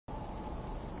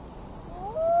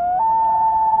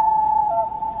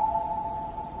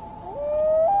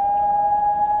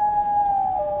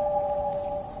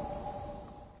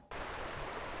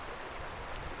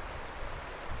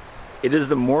It is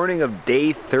the morning of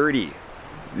day 30.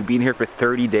 We've been here for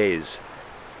 30 days.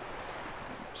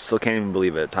 Still can't even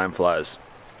believe it, time flies.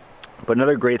 But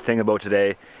another great thing about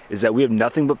today is that we have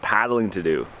nothing but paddling to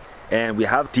do. And we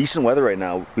have decent weather right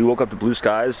now. We woke up to blue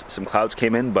skies, some clouds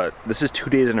came in, but this is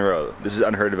 2 days in a row. This is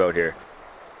unheard of out here.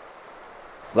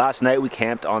 Last night we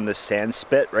camped on this sand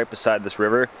spit right beside this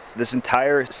river. This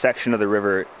entire section of the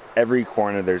river, every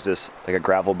corner there's this like a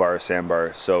gravel bar,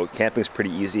 sandbar. So camping's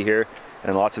pretty easy here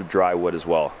and lots of dry wood as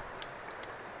well.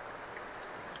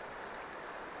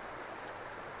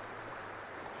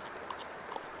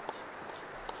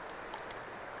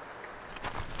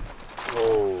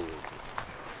 Whoa.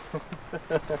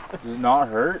 Does it not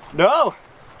hurt? No!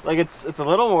 Like it's a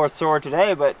little more sore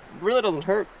today, but it really doesn't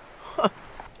hurt.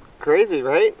 Crazy,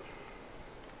 right?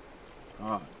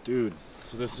 Oh, dude.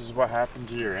 So this is what happened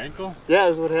to your ankle? Yeah,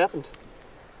 this is what happened.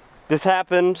 This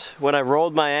happened when I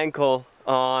rolled my ankle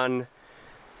on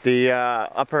the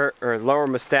upper or lower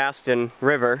Mustaston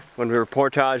River when we were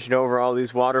portaging over all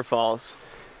these waterfalls.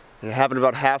 And it happened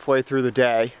about halfway through the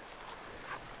day.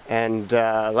 And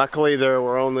luckily there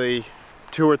were only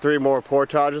 2 or 3 more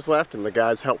portages left and the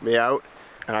guys helped me out.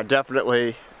 And I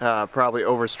definitely probably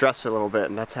overstressed a little bit,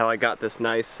 and that's how I got this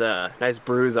nice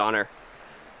bruise on her.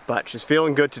 But she's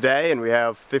feeling good today, and we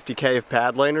have 50K of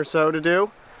paddling or so to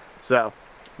do. So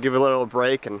give her a little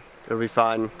break and it'll be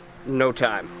fine in no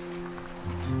time.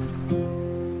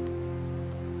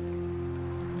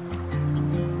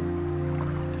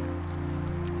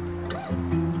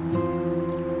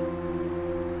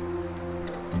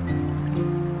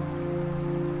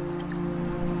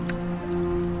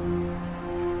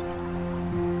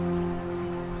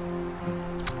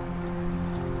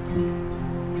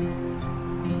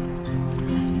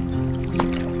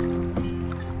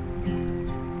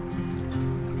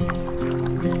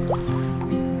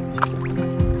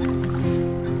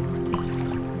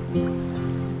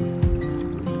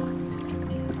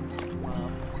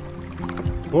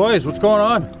 Boys, what's going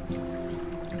on?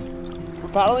 We're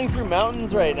paddling through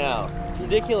mountains right now. It's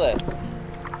ridiculous.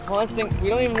 We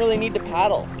don't even really need to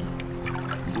paddle.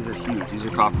 These are huge, these are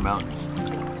proper mountains.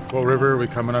 What river are we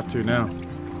coming up to now?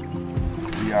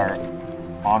 We are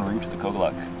en route to the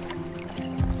Kogaluk.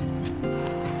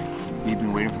 We've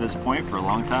been waiting for this point for a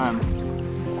long time.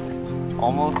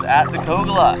 Almost at the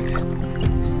Kogaluk.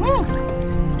 Woo!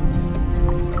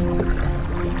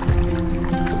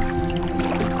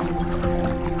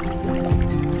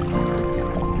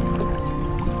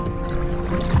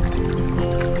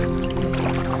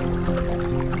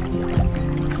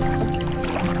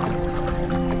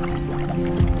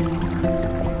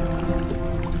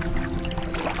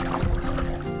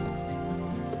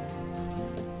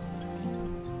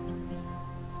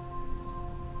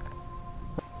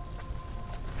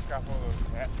 Got one of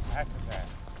those acrobats.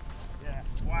 Yes,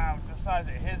 wow, the size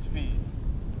of his feet.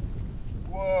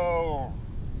 Whoa.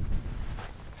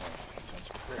 Such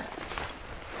great.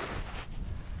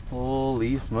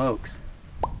 Holy smokes.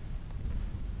 All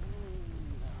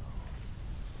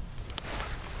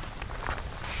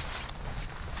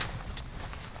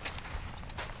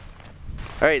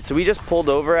right, so we just pulled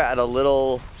over at a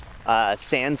little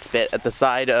sand spit at the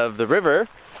side of the river,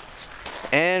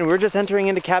 and we're just entering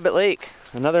into Cabot Lake,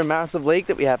 another massive lake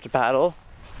that we have to paddle.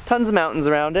 Tons of mountains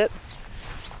around it,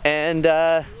 and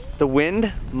the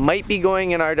wind might be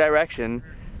going in our direction,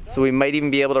 so we might even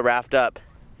be able to raft up,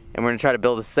 and we're gonna try to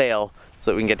build a sail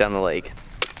so that we can get down the lake.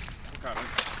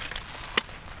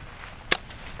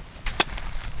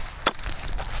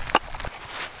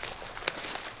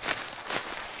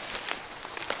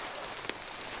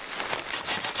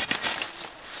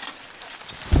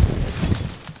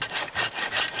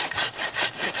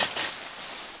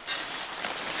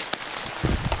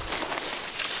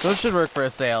 Those should work for a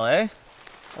sail, eh?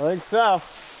 I think so.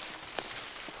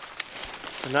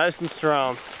 They're nice and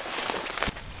strong.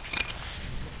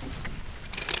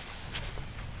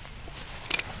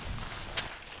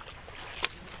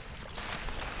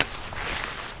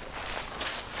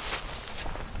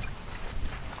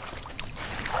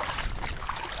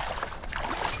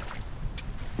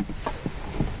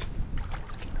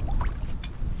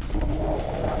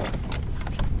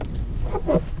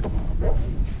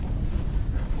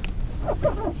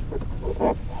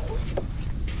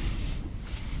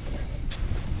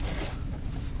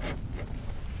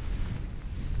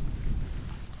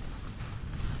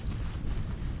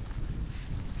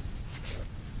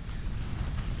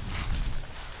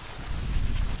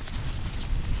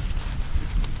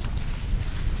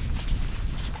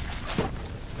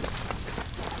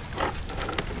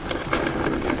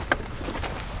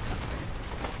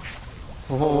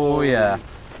 Oh yeah.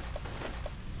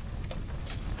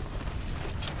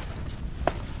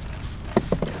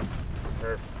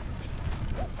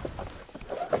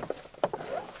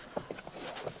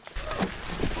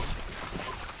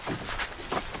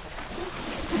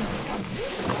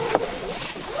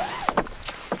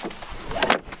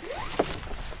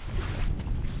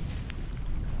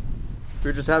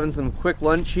 We're just having some quick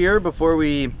lunch here before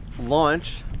we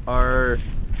launch our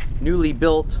newly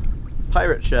built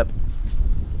pirate ship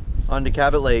onto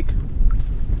Cabot Lake.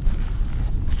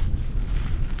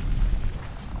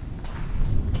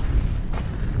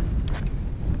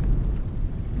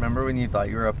 Remember when you thought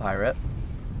you were a pirate?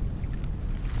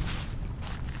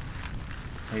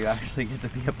 You actually get to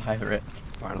be a pirate.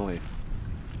 Finally.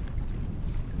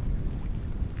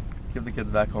 Give the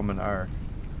kids back home an R.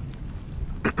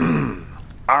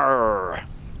 Arr.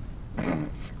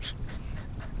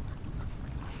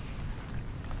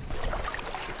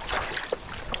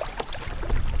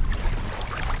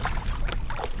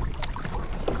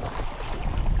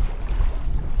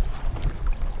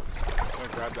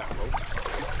 Grab that boat.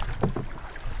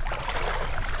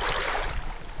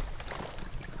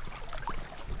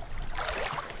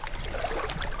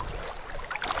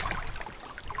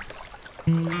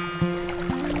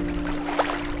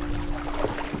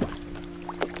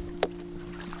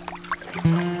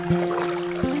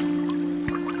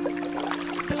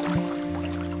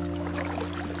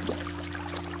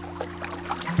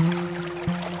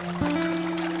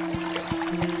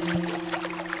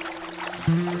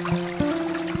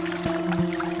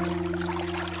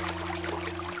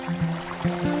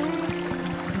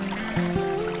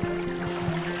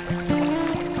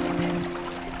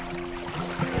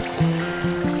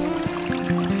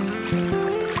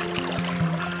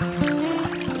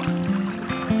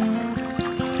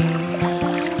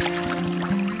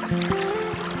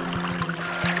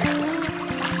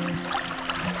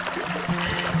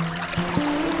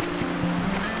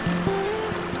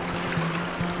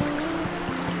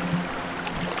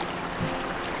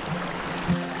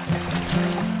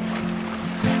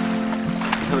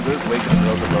 This wake in the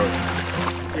middle of the boats.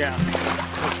 Yeah.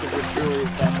 That's the good truly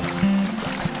effect.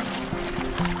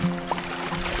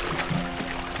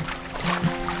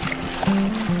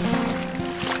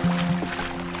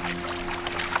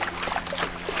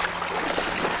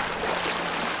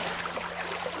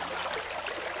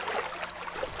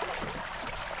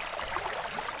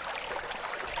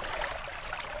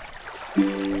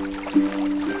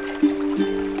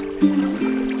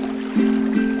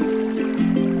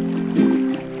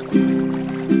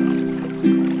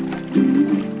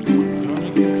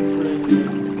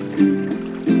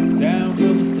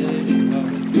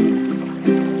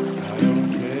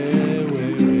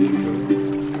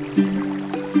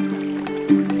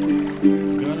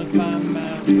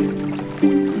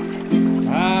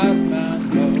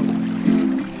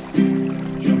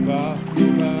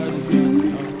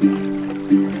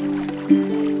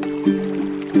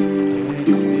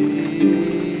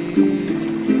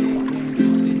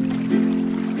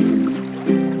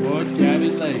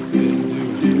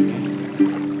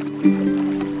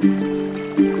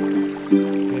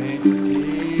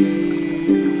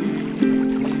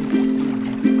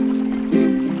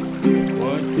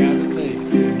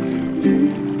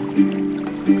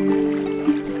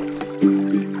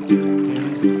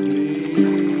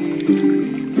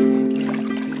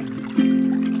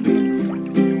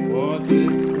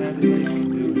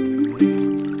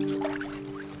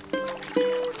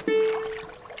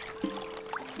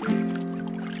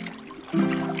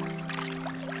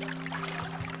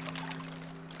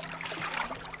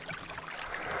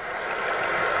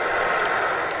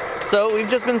 So we've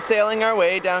just been sailing our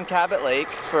way down Cabot Lake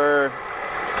for a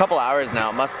couple hours now,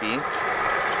 it must be.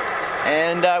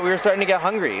 And we were starting to get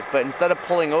hungry, but instead of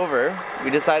pulling over, we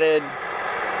decided,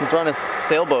 since we're on a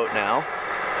sailboat now,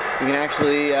 we can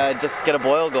actually just get a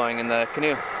boil going in the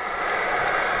canoe.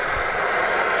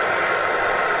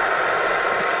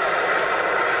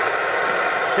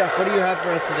 Chef, what do you have for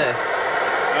us today?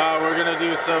 We're gonna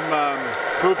do some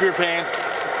poop your pants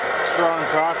strong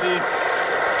coffee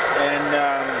and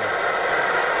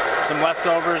some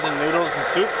leftovers and noodles and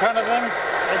soup kind of thing,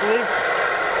 I believe.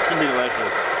 It's gonna be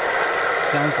delicious.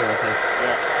 Sounds delicious.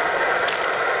 Yeah.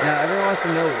 Now everyone wants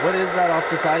to know, what is that off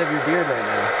the side of your beard right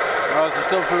now? Oh, is there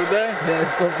still food there? Yeah,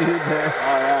 there's still food there.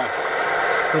 Oh yeah.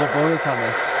 Little bonus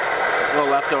hummus.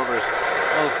 Little leftovers.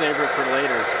 A little savor for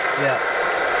later. Yeah.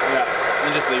 Yeah.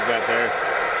 And just leave that there.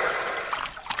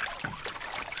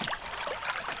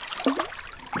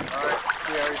 Alright,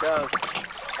 see how he does.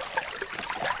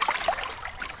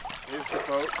 Here's the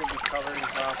boat, could be covered in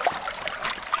coffee.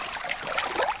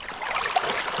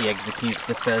 He executes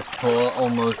the first pour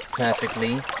almost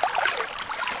perfectly.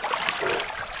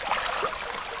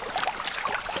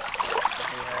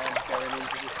 Going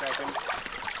into the second.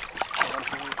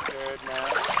 He's good now.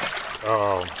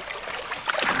 Oh.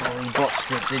 Oh, he botched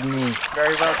it, didn't he?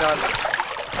 Very well done.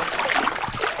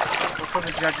 What will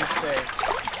the judges say?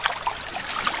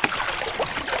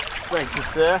 Thank you,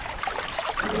 sir.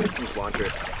 Just launch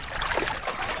it.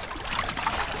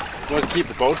 Let's keep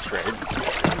the boat straight.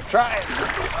 Try it.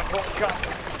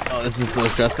 Oh, this is so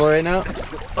stressful right now.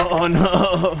 Oh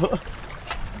no.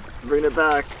 Bring it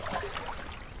back.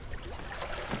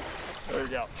 There you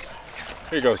go.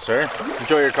 Here you go, sir.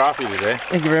 Enjoy your coffee today.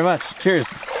 Thank you very much. Cheers.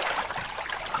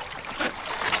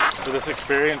 For this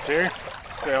experience here,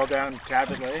 sail down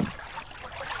Cabot Lake.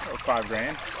 About $5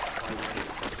 grand.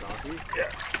 Coffee. Yeah.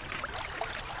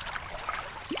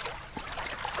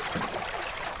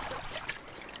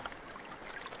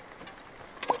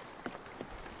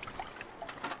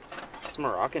 This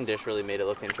Moroccan dish really made it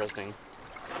look interesting.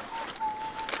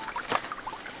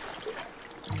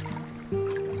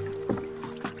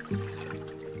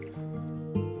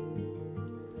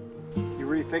 You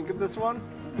rethinking this one?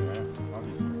 Yeah,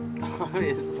 obviously.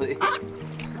 Obviously.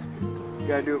 You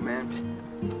gotta do it, man.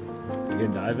 You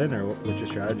gonna dive in, or what's your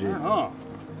strategy? Oh,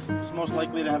 who's most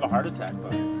likely to have a heart attack,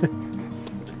 bud?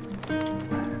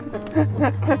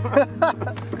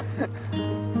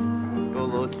 Let's go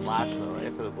low splash though,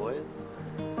 right, for the boys?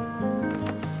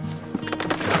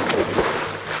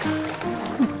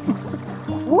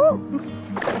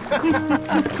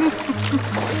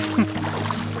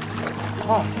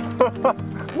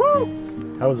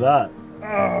 How was that?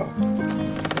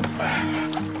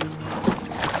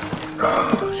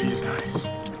 Oh, she's nice.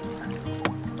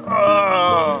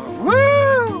 Oh,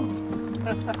 woo!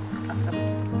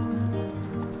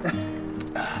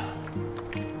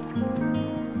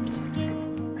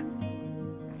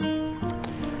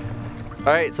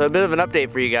 Alright, so a bit of an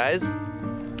update for you guys.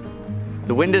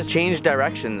 The wind has changed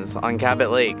directions on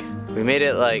Cabot Lake. We made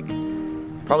it like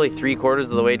probably 3/4 of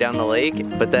the way down the lake,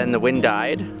 but then the wind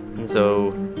died, and so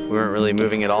we weren't really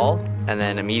moving at all. And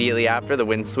then immediately after, the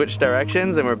wind switched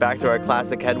directions and we're back to our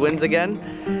classic headwinds again.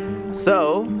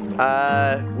 So,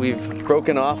 we've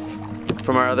broken off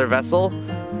from our other vessel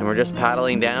and we're just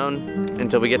paddling down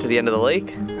until we get to the end of the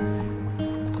lake.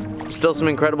 Still some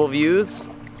incredible views,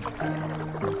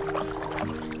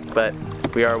 but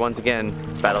we are once again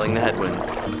battling the headwinds.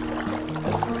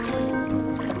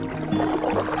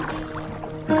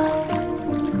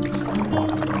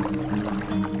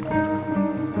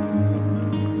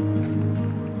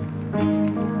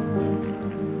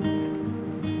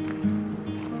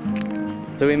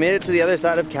 So we made it to the other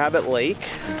side of Cabot Lake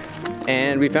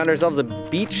and we found ourselves a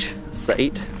beach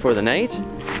site for the night.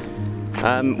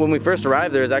 When we first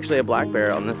arrived, there was actually a black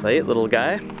bear on the site, little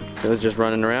guy. He was just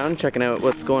running around checking out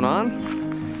what's going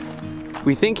on.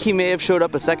 We think he may have showed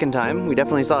up a second time. We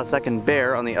definitely saw a second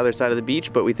bear on the other side of the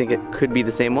beach, but we think it could be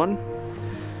the same one.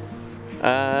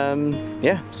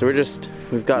 Yeah, so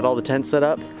we've got all the tents set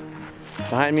up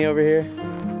behind me over here.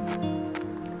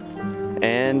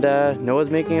 And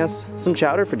Noah's making us some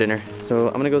chowder for dinner. So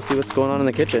I'm gonna go see what's going on in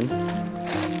the kitchen.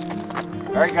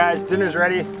 All right, guys, dinner's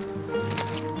ready.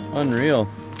 Unreal.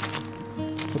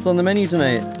 What's on the menu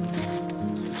tonight?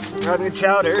 We're having a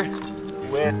chowder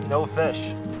with no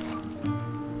fish.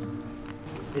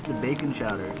 It's a bacon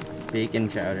chowder. Bacon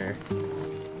chowder.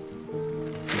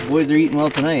 The boys are eating well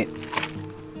tonight.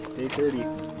 Day 30.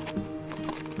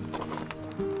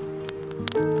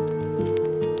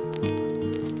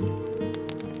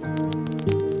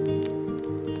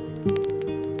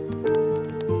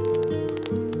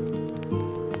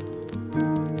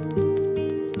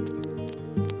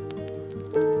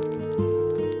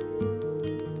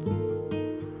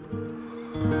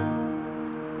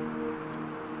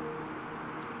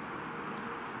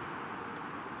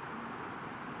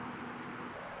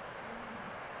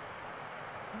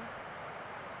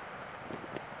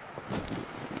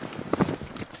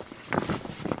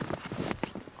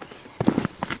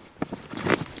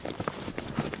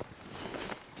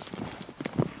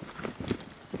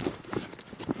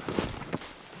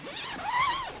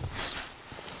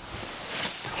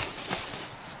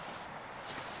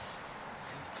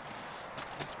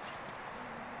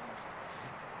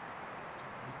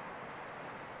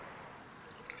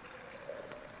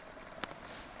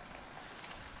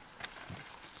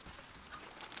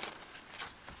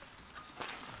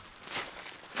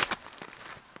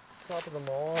 Top of them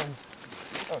all.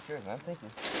 Oh, cheers, man. Thank you.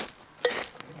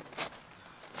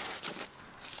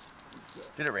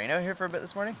 Did it rain out here for a bit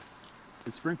this morning?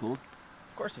 It sprinkled.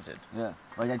 Of course it did. Yeah.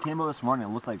 Like I came out this morning,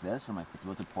 it looked like this. I'm like, it's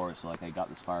about to pour. So like I got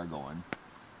this fire going,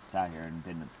 sat here and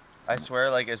didn't. I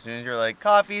swear, like as soon as you're like,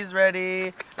 coffee's ready,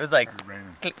 it was like,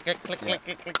 Raining. click, click, click, click,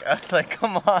 click, click. I was like,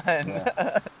 come on.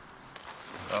 Yeah.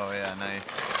 Oh yeah, nice.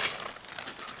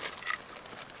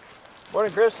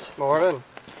 Morning, Chris. Morning.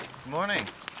 Morning.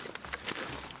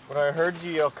 When I heard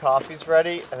you yell coffee's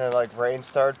ready and then like rain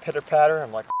started pitter patter,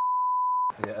 I'm like,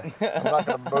 Yeah. I'm not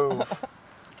gonna move.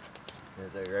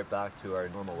 They're right back to our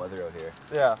normal weather out here.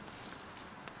 Yeah.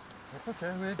 It's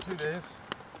okay, we had 2 days.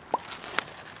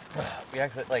 We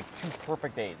actually, like, 2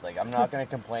 perfect days. Like, I'm not gonna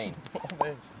complain.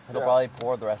 Thanks. It'll probably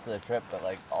pour the rest of the trip, but,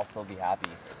 like, I'll still be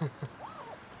happy.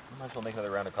 Might as well make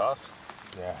another round of coffee.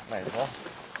 Yeah, might as well.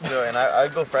 So, and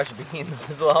I'd go fresh beans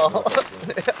as well.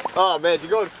 Oh man, you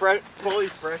go with fully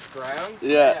fresh grounds?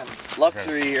 Yeah. Man.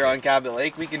 Luxury here on Cabot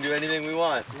Lake. We can do anything we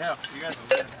want. Yeah, you guys are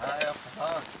living high up the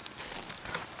hog.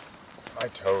 My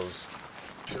toes.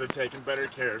 Should have taken better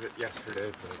care of it yesterday,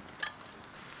 but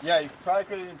Yeah, you probably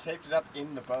could have even taped it up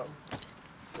in the boat.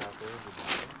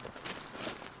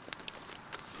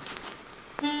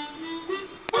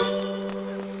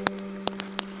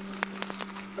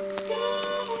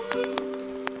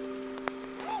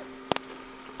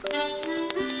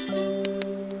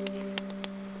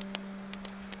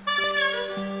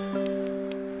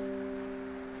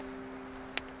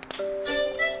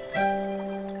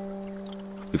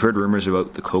 We've heard rumors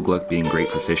about the Kogluk being great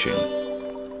for fishing.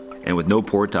 And with no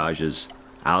portages,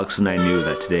 Alex and I knew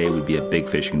that today would be a big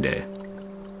fishing day.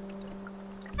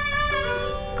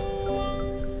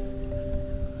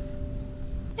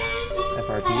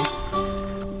 FRP.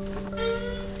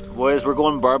 Boys, we're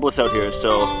going barbless out here,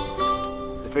 so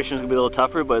the fishing's gonna be a little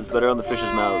tougher, but it's better on the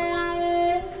fish's mouths.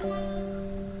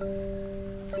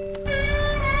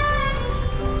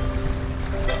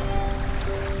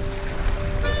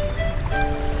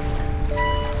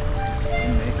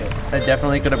 I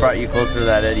definitely could have brought you closer to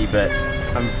that eddy, but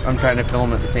I'm trying to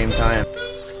film at the same time.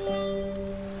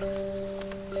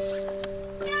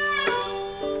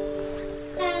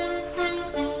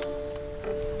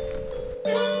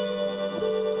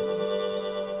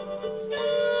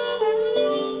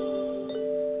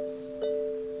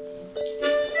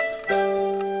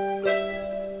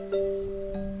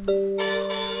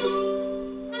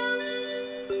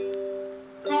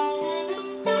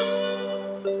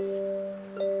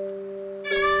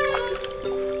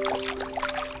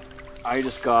 I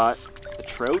just got a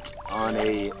trout on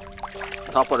a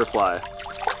topwater fly.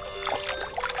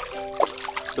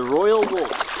 The Royal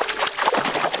Wolf.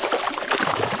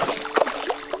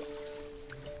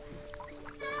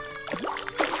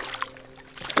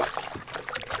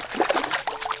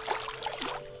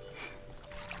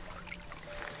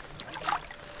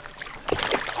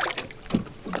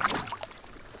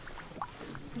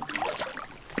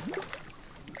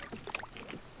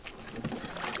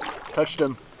 Touched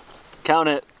him. Count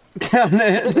it. Count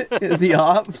it. Is he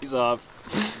off? He's off.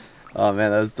 Oh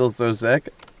man, that was still so sick.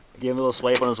 I gave him a little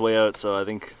swipe on his way out, so I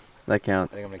think That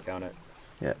counts. I'm gonna count it.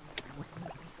 Yeah.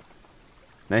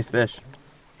 Nice fish.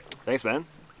 Thanks, man.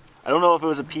 I don't know if it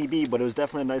was a PB, but it was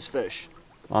definitely a nice fish.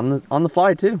 On the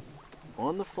fly too.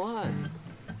 On the fly.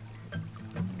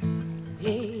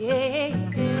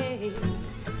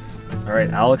 All right,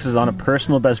 Alex is on a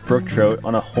personal best brook trout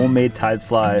on a homemade tide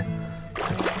fly.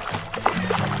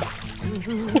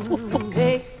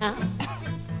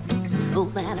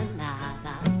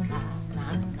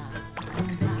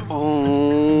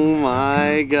 Oh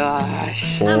my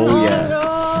gosh. Oh yeah.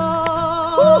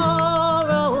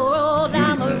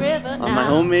 On my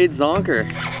homemade zonker.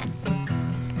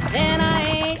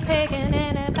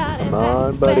 Come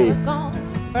on, buddy.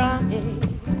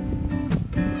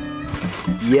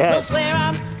 Yes.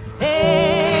 Oh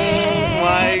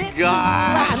my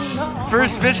gosh.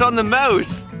 First fish on the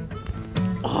mouse.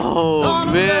 Oh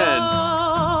man.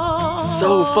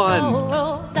 So fun.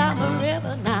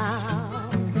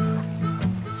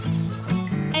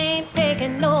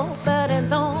 No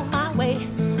burdens on my way.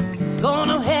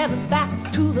 Gonna have it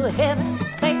back to the heaven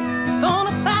place.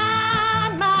 Gonna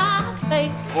find my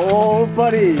face. Oh,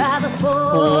 buddy. By the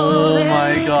Oh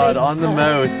my god, on the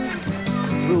mouse.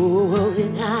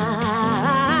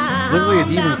 Looks like a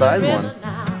decent sized one.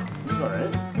 He's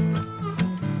alright.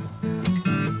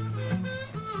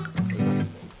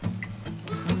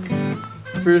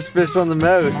 First fish on the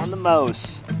mouse. On the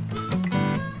mouse.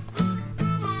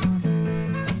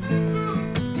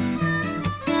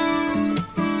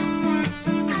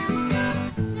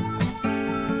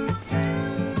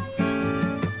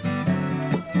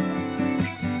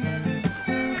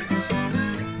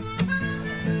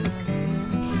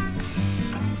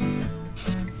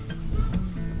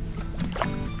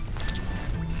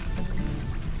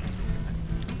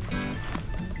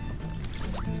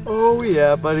 Oh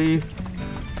yeah, buddy.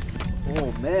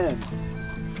 Oh man.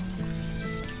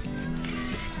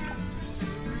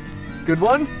 Good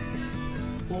one?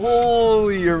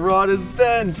 Holy, your rod is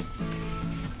bent.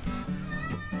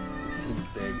 Seems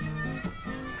big.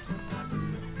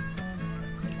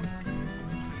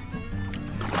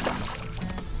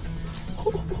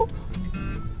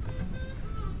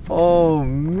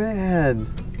 man.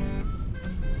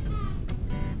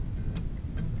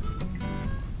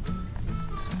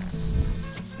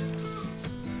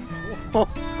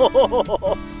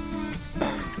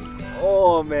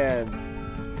 Oh man,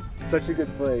 such a good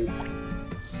fight.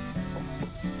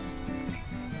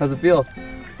 How's it feel?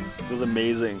 It was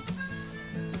amazing.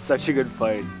 Such a good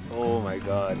fight. Oh my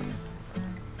god.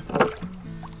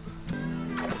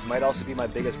 This might also be my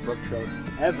biggest brook trout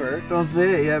ever. Don't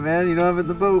say it yet, man. You don't have it in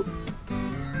the boat.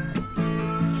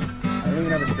 I don't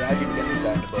even have a strategy to get this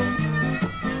guy in the boat.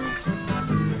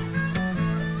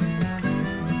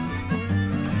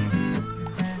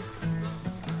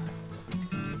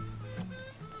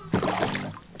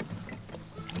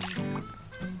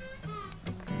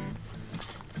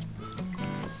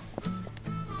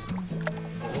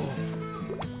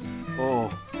 Oh.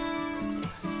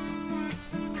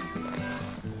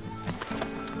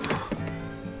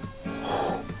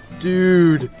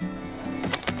 Dude.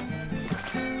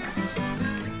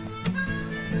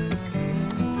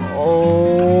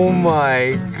 Oh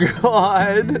my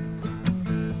god.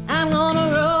 I'm gonna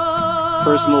roll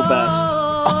Personal best.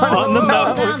 On the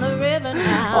mouse. down the river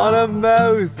now. On a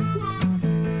mouse.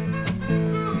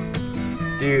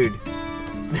 Dude,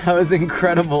 that was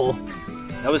incredible.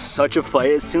 That was such a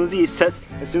fight. As soon as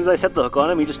I set the hook on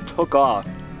him, he just took off.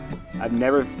 I've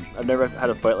never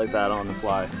had a fight like that on the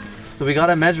fly. So we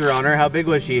got a measure on her. How big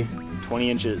was she?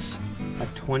 20 inches. A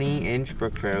 20-inch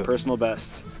brook trout Personal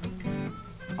best.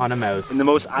 on a mouse. In the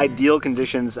most ideal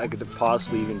conditions I could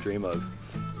possibly even dream of.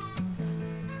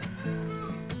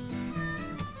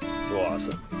 So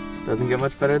awesome. Doesn't get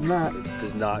much better than that. It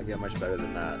does not get much better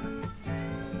than that.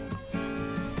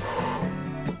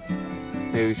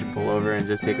 Maybe we should pull over and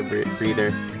just take a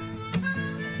breather.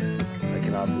 I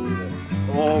cannot believe it.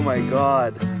 Oh my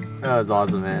god. That was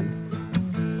awesome, man.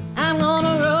 I'm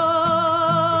gonna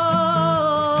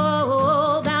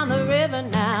roll down the river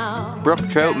now. Brook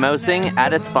trout mousing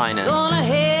at its finest. Gonna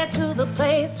head to the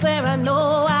place where I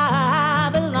know I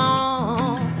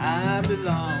belong. I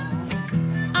belong.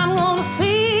 I'm gonna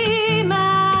see my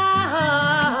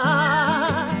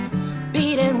heart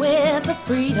beating with the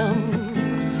freedom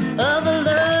of the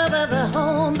love of the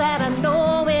home that I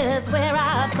know is where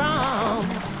I'm from.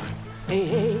 Hey,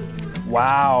 hey.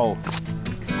 Wow.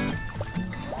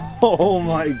 Oh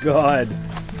my god.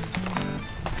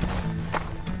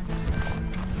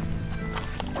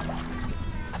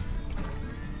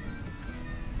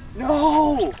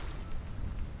 No!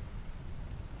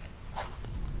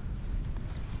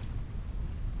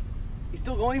 He's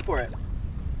still going for it.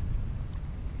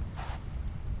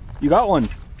 You got one.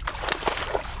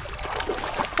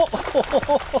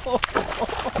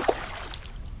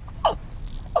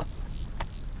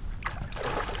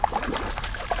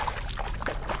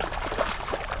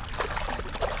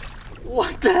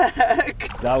 What the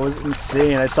heck? That was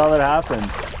insane. I saw that happen.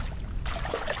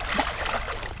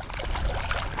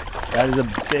 That is a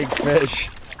big fish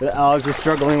that Alex is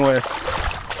struggling with.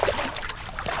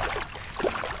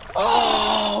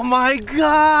 Oh my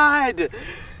god!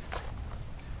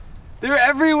 They're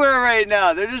everywhere right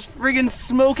now. They're just friggin'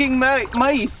 smoking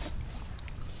mice.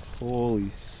 Holy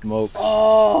smokes.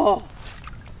 Oh,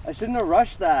 I shouldn't have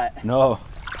rushed that. No.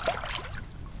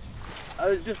 I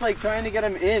was just like trying to get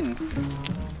him in.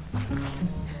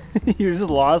 You just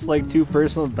lost like 2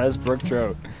 personal best brook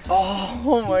trout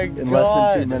Oh my god. in less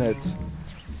than 2 minutes.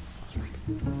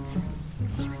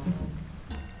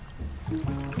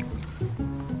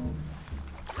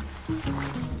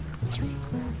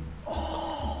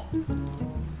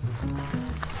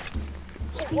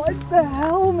 What the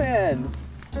hell, man?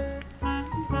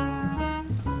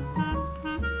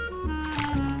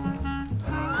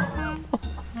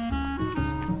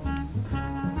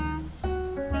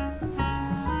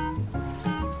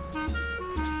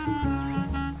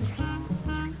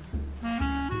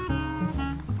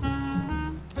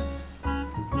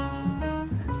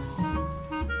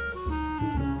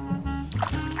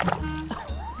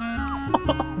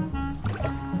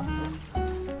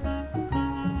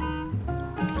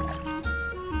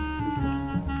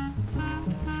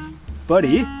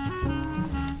 Buddy,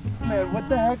 Man, what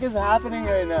the heck is happening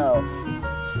right now?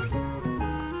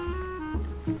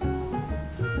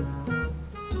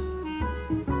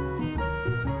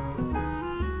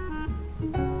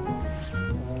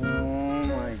 Oh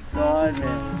my god,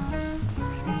 man.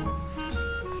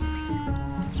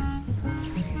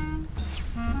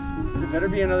 There better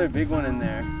be another big one in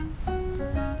there.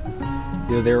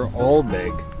 yeah, they were all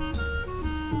big.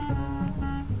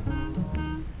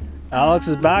 Alex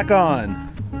is back on.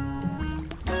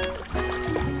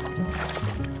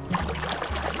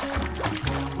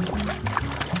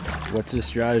 What's his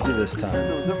strategy this time?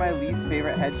 Those are my least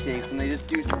favorite head shakes when they just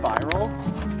do spirals.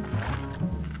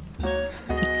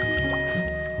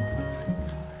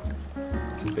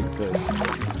 It's a big fish.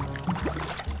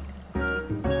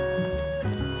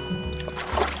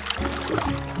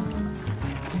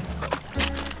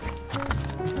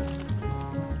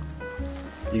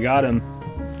 You got him.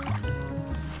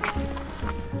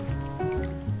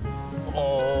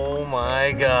 Oh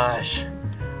my gosh.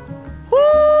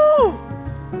 Woo!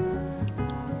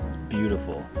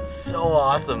 Beautiful. So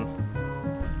awesome.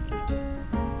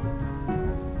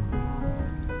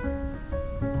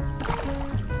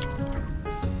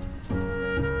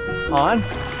 On?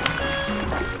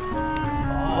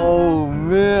 Oh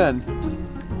man.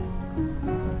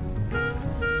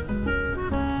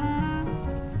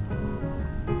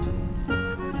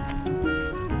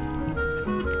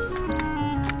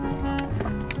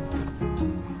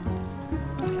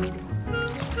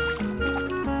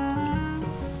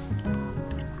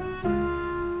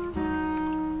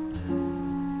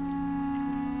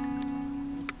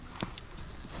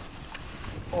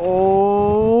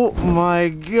 Oh my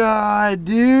god,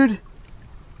 dude.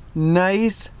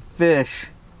 Nice fish.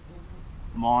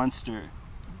 Monster.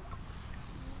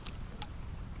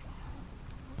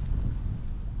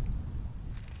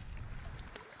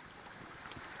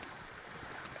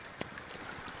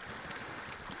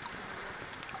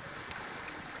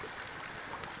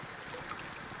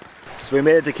 So we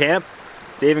made it to camp.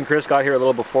 Dave and Chris got here a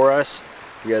little before us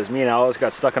because me and Alice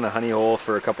got stuck in a honey hole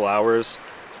for a couple hours.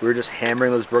 We were just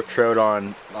hammering those brook trout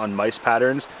on mice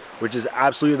patterns, which is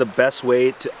absolutely the best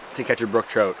way to catch a brook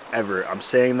trout ever. I'm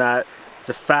saying that, it's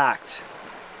a fact.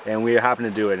 And we happen to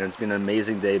do it, and it's been an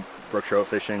amazing day brook trout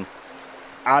fishing.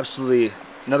 Absolutely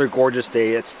another gorgeous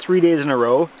day. It's 3 days in a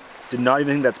row. Did not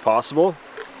even think that's possible.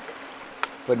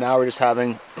 But now we're just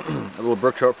having a little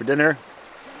brook trout for dinner,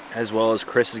 as well as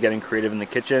Chris is getting creative in the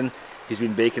kitchen. He's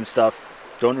been baking stuff.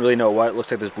 Don't really know what.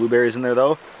 Looks like there's blueberries in there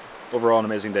though. Overall, an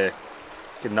amazing day.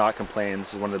 Could not complain.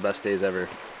 This is one of the best days ever.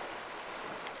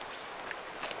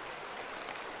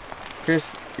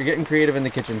 Chris, you're getting creative in the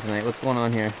kitchen tonight. What's going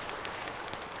on here?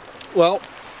 Well,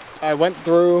 I went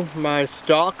through my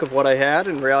stock of what I had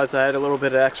and realized I had a little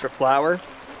bit of extra flour.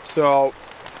 So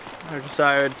I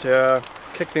decided to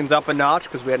kick things up a notch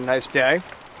because we had a nice day.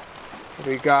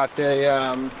 We got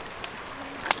a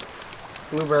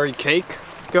blueberry cake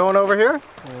going over here.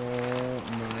 Oh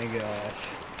my gosh.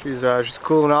 She's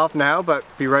cooling off now, but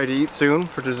be ready to eat soon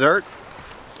for dessert.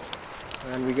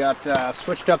 And we got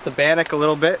switched up the bannock a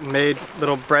little bit and made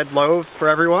little bread loaves for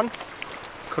everyone.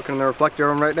 Cooking in the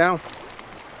reflector oven right now.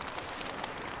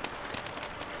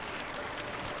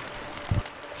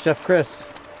 Chef Chris,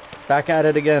 back at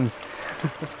it again.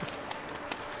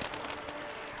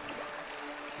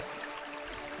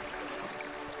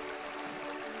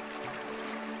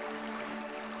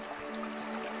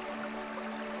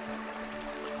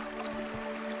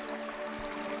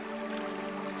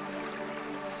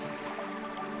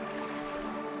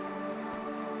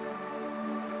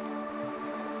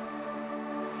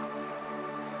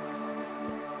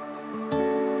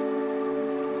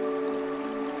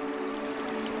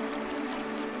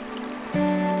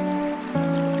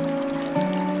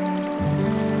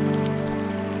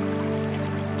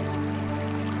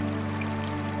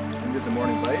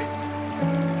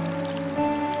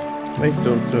 Mice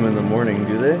don't swim in the morning,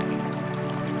 do they?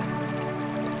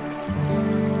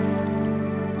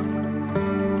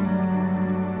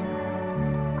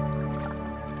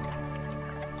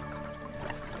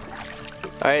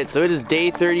 Alright, so it is day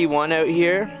 31 out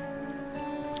here.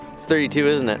 It's 32,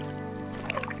 isn't it?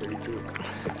 32.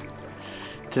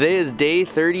 Today is day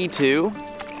 32.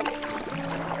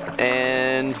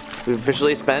 And we've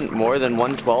officially spent more than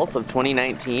 1/12 of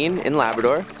 2019 in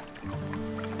Labrador.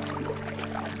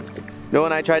 Noah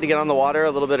and I tried to get on the water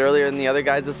a little bit earlier than the other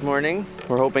guys this morning.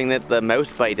 We're hoping that the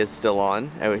mouse bite is still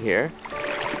on out here.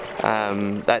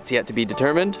 That's yet to be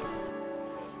determined.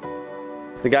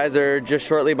 The guys are just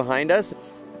shortly behind us,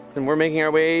 and we're making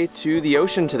our way to the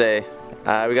ocean today.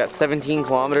 We got 17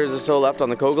 kilometers or so left on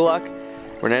the Kogaluk.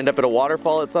 We're gonna end up at a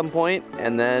waterfall at some point,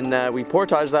 and then we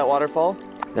portage that waterfall.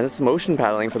 Then it's some ocean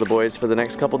paddling for the boys for the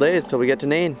next couple days till we get to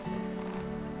Nain.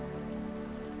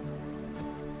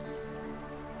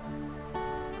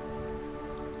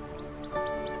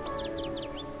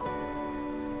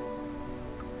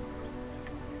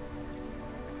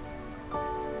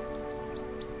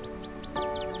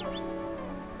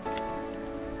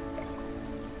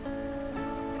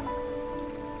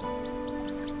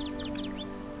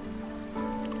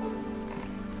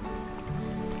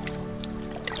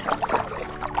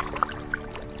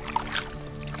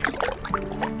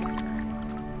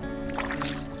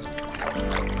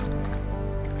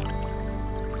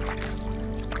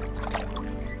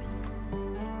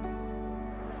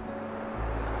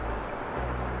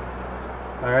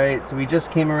 Alright, so we just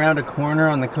came around a corner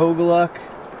on the Kogaluk,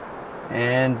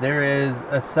 and there is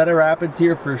a set of rapids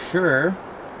here for sure.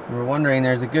 We're wondering,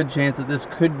 there's a good chance that this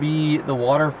could be the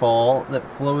waterfall that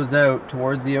flows out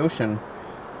towards the ocean.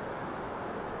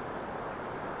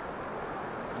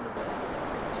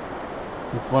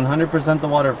 It's 100% the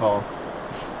waterfall.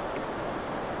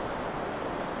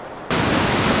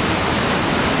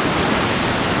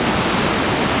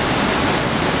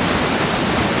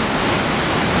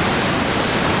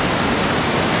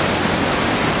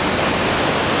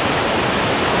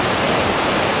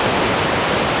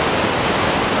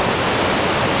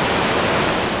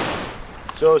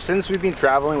 So since we've been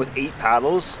traveling with 8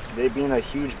 paddles, they've been a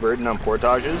huge burden on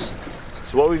portages.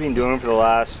 So what we've been doing for the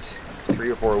last 3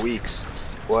 or 4 weeks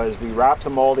was we wrapped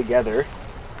them all together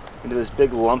into this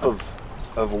big lump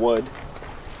of wood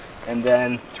and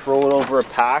then throw it over a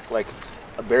pack. Like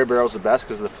a bare barrel is the best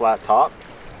because of the flat top.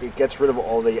 It gets rid of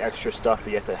all the extra stuff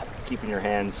that you have to keep in your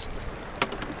hands.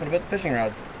 What about the fishing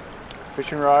rods?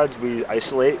 Fishing rods we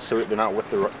isolate so they're not with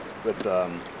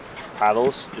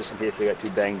paddles, just in case they get too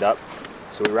banged up.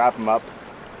 So we wrap them up,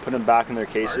 put them back in their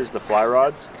cases, the fly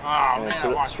rods, and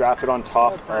then strap it on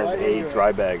top of a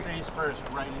dry bag. Face first,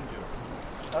 right into it.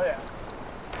 Oh yeah.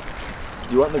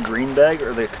 Do you want the green bag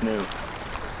or the canoe?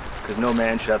 Because no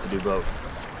man should have to do both.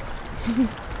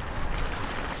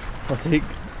 I'll take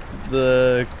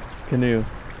the canoe.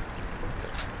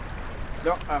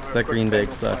 No, That green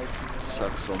bag sucks. It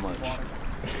sucks so much.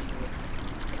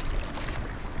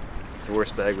 It's the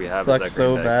worst bag we have. Sucks is that green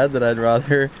so bag. bad that I'd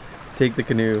rather take the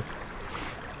canoe.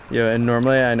 Yeah, and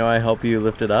normally I know I help you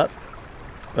lift it up,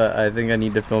 but I think I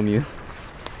need to film you.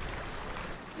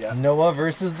 Yeah. Noah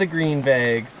versus the green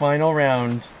bag. Final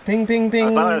round. Ping, ping,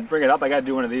 ping. If I want to bring it up, I gotta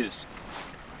do one of these.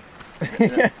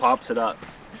 And it pops it up.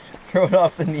 Throw it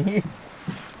off the knee.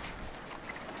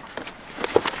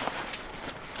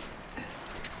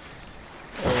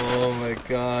 Oh my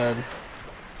god.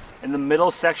 In the middle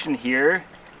section here,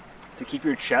 to keep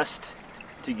your chest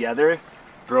together,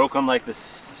 broke on like the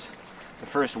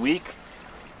first week.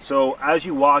 So as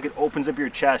you walk, it opens up your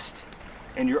chest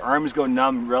and your arms go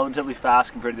numb relatively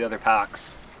fast compared to the other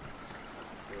packs.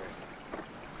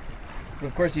 But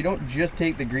of course, you don't just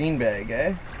take the green bag,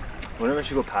 eh? I wonder if I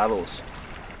should go paddles.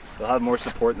 They'll have more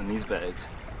support than these bags.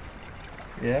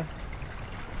 Yeah.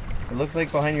 It looks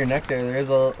like behind your neck there is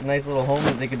a nice little home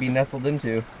that they could be nestled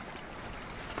into.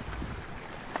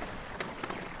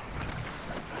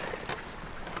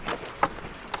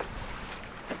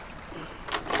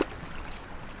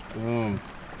 Boom.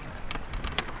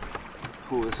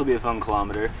 Ooh, this will be a fun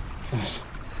kilometer.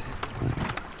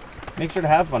 Make sure to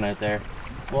have fun out there.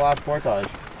 It's the last portage.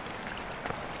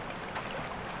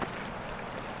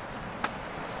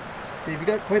 Dave, you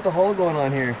got quite the haul going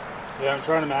on here. Yeah, I'm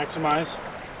trying to maximize.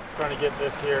 Trying to get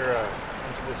this here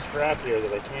into the strap here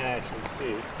that I can't actually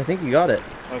see. I think you got it.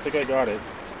 I think I got it.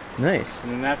 Nice.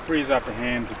 And then that frees up a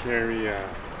hand to carry,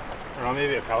 or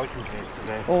maybe a pelican case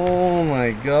today. Oh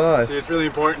my gosh. See, it's really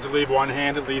important to leave one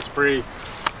hand at least free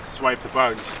to swipe the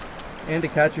bugs. And to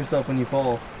catch yourself when you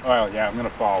fall. Well, yeah, I'm gonna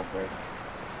fall, but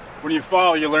when you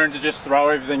fall, you learn to just throw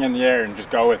everything in the air and just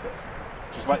go with it.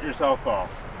 Just let yourself fall.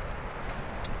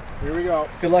 Here we go.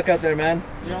 Good luck out there, man.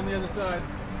 See you on the other side.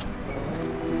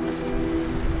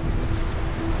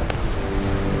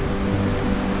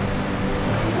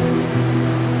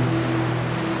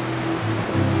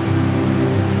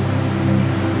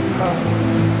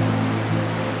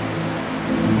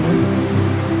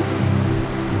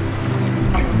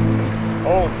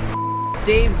 Oh,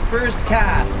 Dave's first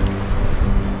cast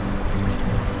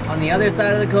on the other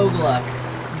side of the Kogaluk.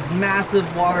 Massive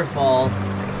waterfall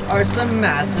are some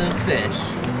massive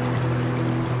fish.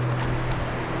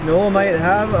 Noah might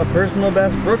have a personal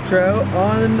best brook trout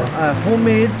on a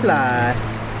homemade fly.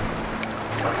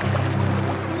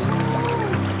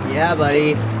 Yeah,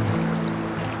 buddy.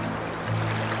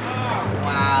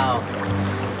 Wow.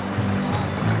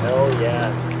 hell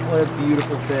yeah. What a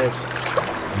beautiful fish.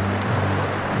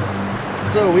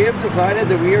 So we have decided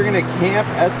that we are going to camp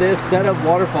at this set of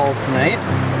waterfalls tonight.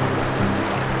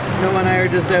 Noah and I are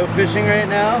just out fishing right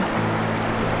now.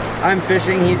 I'm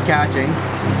fishing, he's catching.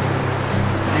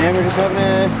 And we're just having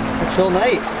a chill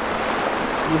night.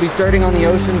 We'll be starting on the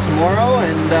ocean tomorrow,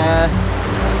 and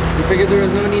we figured there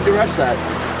was no need to rush that.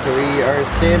 So we are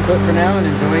staying put for now and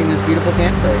enjoying this beautiful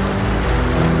campsite.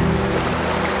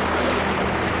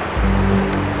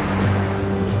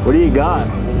 What do you got?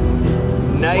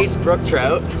 Nice brook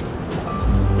trout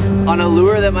on a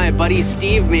lure that my buddy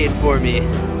Steve made for me.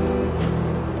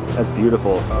 That's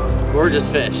beautiful. Gorgeous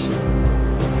fish.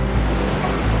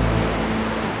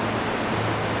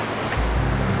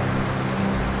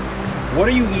 what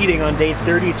are you eating on day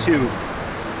 32?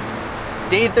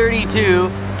 Day 32.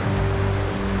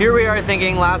 Here we are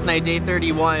thinking last night, day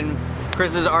 31.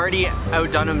 Chris has already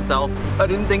outdone himself. I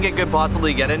didn't think it could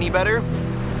possibly get any better.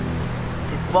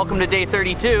 Welcome to day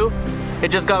 32.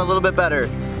 It just got a little bit better.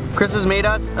 Chris has made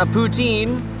us a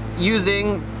poutine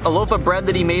using a loaf of bread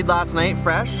that he made last night,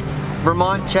 fresh,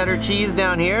 Vermont cheddar cheese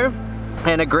down here,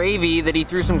 and a gravy that he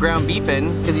threw some ground beef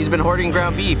in because he's been hoarding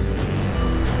ground beef.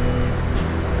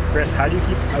 Chris, how do you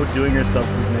keep outdoing yourself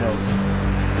with these meals?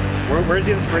 Where's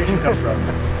the inspiration come from?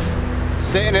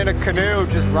 Sitting in a canoe,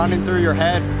 just running through your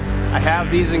head. I have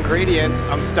these ingredients,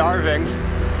 I'm starving.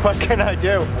 What can I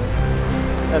do?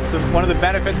 That's one of the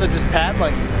benefits of just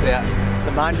paddling. Yeah.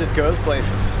 The mind just goes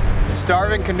places.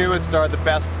 Starving canoeists are the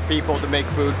best people to make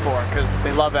food for because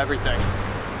they love everything.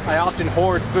 I often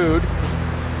hoard food,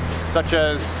 such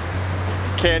as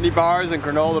candy bars and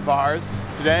granola bars.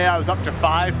 Today I was up to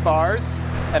 5 bars,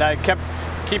 and I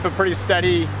keep a pretty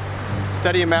steady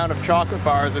amount of chocolate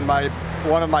bars in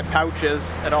one of my pouches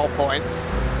at all points.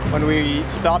 When we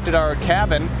stopped at our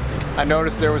cabin, I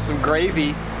noticed there was some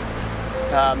gravy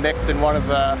mix in one of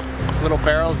the little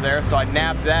barrels there, so I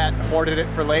nabbed that, hoarded it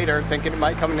for later, thinking it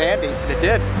might come in handy, and it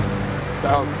did.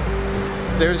 So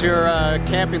there's your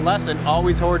camping lesson,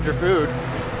 always hoard your food.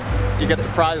 You get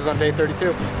surprises on day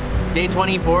 32. Day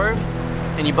 24,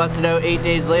 and you busted out 8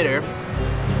 days later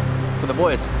for the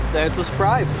boys. It's a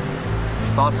surprise.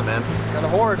 It's awesome, man. Got a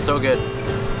hoard. So good.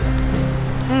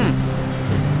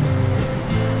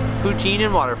 Poutine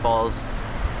and waterfalls.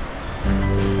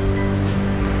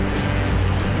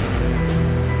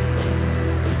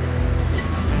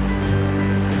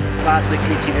 Classic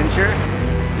 18-incher.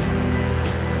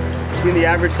 It's been the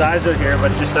average size out here, but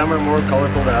it's just some are more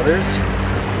colorful than others.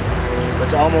 But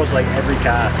it's almost like every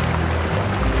cast.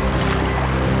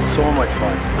 So much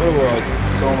fun. What a world.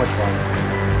 So much fun.